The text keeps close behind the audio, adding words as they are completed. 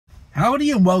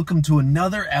Howdy and welcome to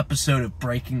another episode of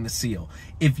Breaking the Seal.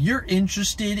 If you're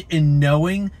interested in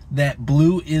knowing that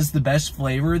blue is the best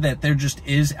flavor that there just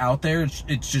is out there,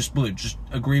 it's just blue. Just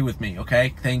agree with me,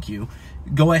 okay? Thank you.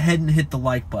 Go ahead and hit the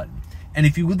like button. And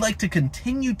if you would like to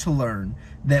continue to learn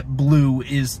that blue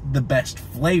is the best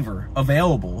flavor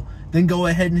available, then go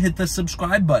ahead and hit the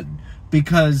subscribe button,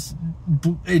 because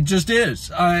it just is.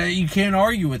 You can't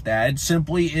argue with that. It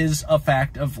simply is a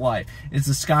fact of life. Is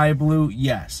the sky blue?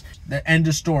 Yes. The end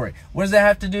of story. What does that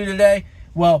have to do today?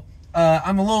 Well,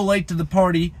 I'm a little late to the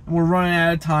party, and we're running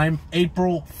out of time.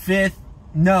 April 5th.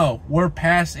 No, we're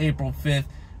past April 5th.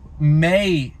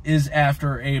 May is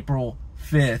after April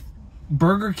 5th.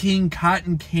 Burger King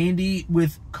cotton candy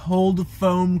with cold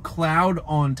foam cloud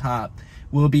on top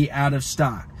will be out of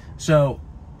stock. So,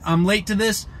 I'm late to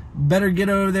this. Better get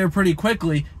over there pretty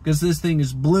quickly, because this thing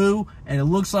is blue and it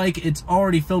looks like it's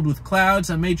already filled with clouds.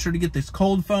 I made sure to get this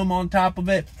cold foam on top of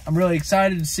it. I'm really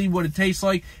excited to see what it tastes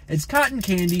like. It's cotton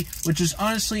candy, which is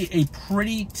honestly a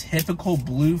pretty typical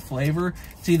blue flavor.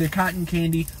 It's either cotton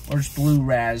candy or it's blue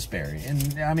raspberry.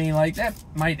 And I mean, like, that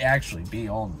might actually be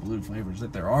all the blue flavors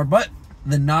that there are, but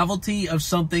the novelty of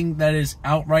something that is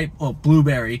outright, well,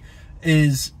 blueberry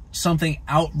is something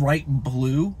outright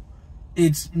blue.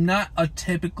 It's not a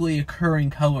typically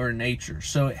occurring color in nature,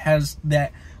 so it has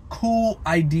that cool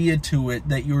idea to it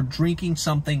that you're drinking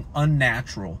something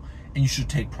unnatural, and you should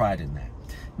take pride in that.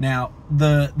 Now,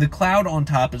 the cloud on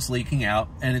top is leaking out,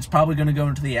 and it's probably going to go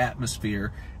into the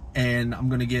atmosphere, and I'm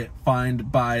going to get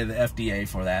fined by the FDA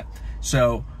for that.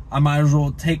 So I might as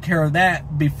well take care of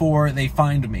that before they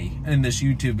find me in this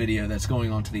YouTube video that's going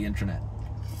onto the internet.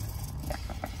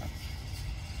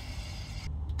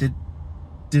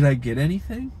 Did I get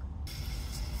anything?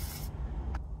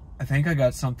 I think I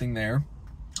got something there.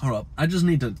 Hold up. I just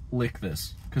need to lick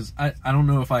this, because I don't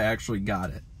know if I actually got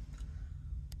it.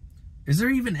 Is there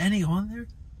even any on there?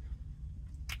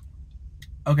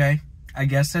 Okay. I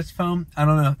guess that's foam. I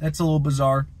don't know. That's a little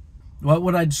bizarre. What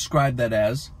would I describe that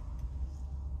as?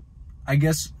 I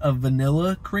guess a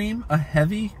vanilla cream? A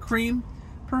heavy cream,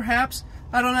 perhaps?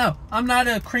 I don't know. I'm not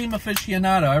a cream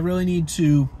aficionado. I really need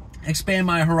to expand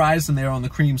my horizon there on the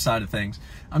cream side of things.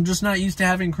 I'm just not used to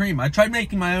having cream. I tried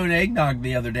making my own eggnog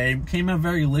the other day. It came out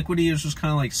very liquidy. It was just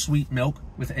kind of like sweet milk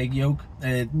with egg yolk.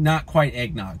 Not quite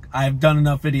eggnog. I've done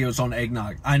enough videos on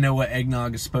eggnog. I know what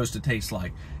eggnog is supposed to taste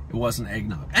like. It wasn't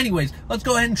eggnog. Anyways, let's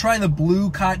go ahead and try the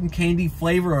blue cotton candy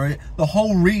flavor. The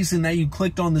whole reason that you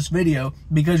clicked on this video,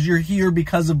 because you're here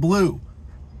because of blue.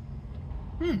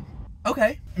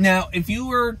 Okay. Now, if you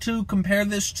were to compare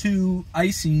this to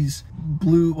Icy's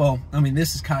blue, well, I mean,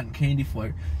 this is cotton candy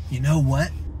flavor. You know what?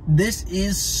 This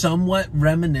is somewhat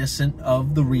reminiscent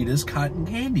of the Rita's cotton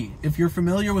candy. If you're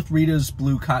familiar with Rita's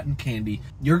blue cotton candy,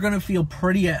 you're going to feel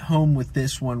pretty at home with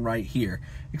this one right here.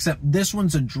 Except this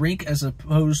one's a drink as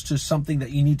opposed to something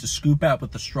that you need to scoop out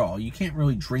with the straw. You can't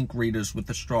really drink Rita's with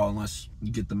the straw unless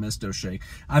you get the Misto shake.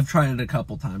 I've tried it a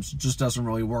couple times. It just doesn't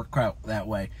really work out that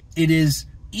way. It is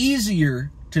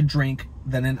easier to drink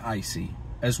than an Icy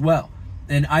as well.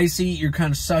 An Icy, you're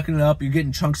kind of sucking it up. You're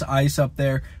getting chunks of ice up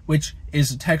there, which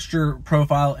is a texture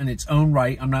profile in its own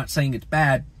right. I'm not saying it's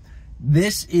bad.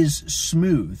 This is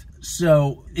smooth.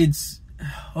 So it's,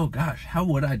 oh gosh, how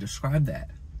would I describe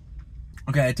that?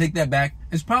 Okay, I take that back.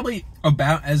 It's probably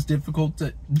about as difficult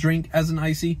to drink as an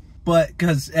Icy, but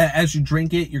because as you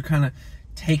drink it, you're kind of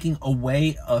taking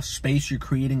away a space. You're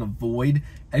creating a void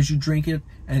as you drink it,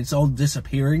 and it's all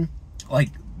disappearing like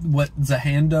what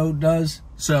Zahando does.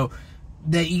 So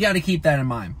that you got to keep that in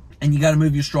mind, and you got to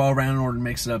move your straw around in order to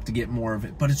mix it up to get more of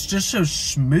it. But it's just so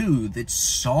smooth. It's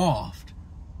soft,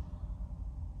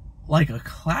 like a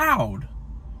cloud.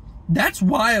 That's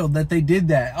wild that they did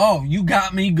that. Oh, you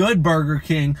got me good, Burger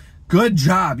King. Good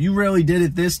job. You really did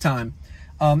it this time.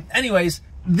 Anyways,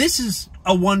 this is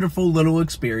a wonderful little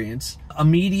experience. A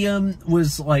medium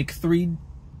was like $3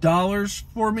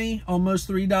 for me, almost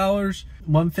 $3.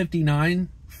 $1.59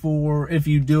 for if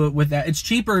you do it with that. It's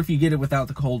cheaper if you get it without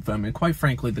the cold foam, and quite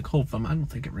frankly, the cold foam, I don't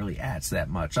think it really adds that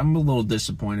much. I'm a little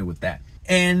disappointed with that.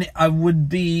 And I would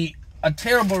be a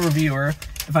terrible reviewer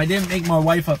if I didn't make my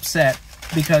wife upset,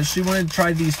 because she wanted to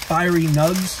try these fiery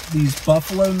nugs, these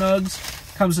buffalo nugs.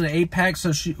 Comes in an 8-pack,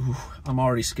 so I'm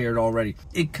already scared already.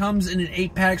 It comes in an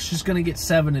 8-pack. She's gonna get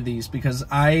 7 of these because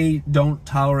I don't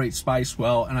tolerate spice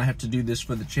well, and I have to do this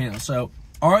for the channel. So,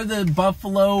 are the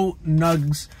buffalo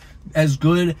nugs as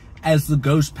good as the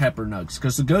ghost pepper nugs?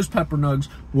 Because the ghost pepper nugs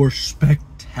were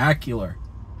spectacular.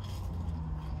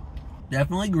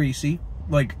 Definitely greasy,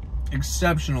 like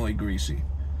exceptionally greasy.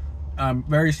 I'm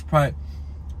very surprised.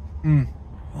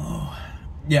 Oh,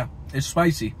 yeah, it's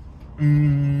spicy.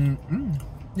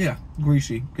 yeah,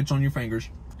 greasy. Gets on your fingers.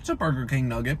 It's a Burger King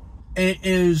nugget. It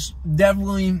is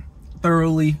definitely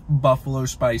thoroughly buffalo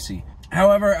spicy.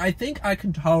 However, I think I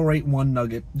can tolerate one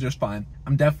nugget just fine.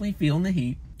 I'm definitely feeling the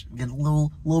heat. Getting a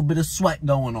little bit of sweat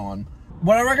going on.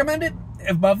 Would I recommend it?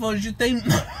 If buffalo's your thing,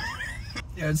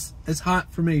 yeah, it's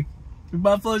hot for me. If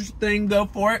buffalo's your thing, go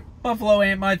for it. Buffalo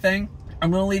ain't my thing. I'm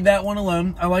gonna leave that one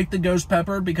alone. I like the ghost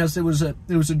pepper because it was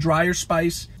a drier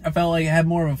spice. I felt like it had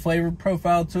more of a flavor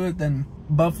profile to it than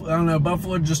buffalo. I don't know.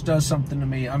 Buffalo just does something to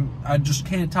me. I just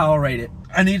can't tolerate it.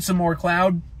 I need some more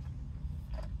cloud.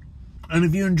 And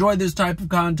if you enjoy this type of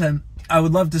content, I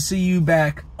would love to see you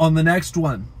back on the next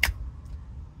one.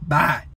 Bye.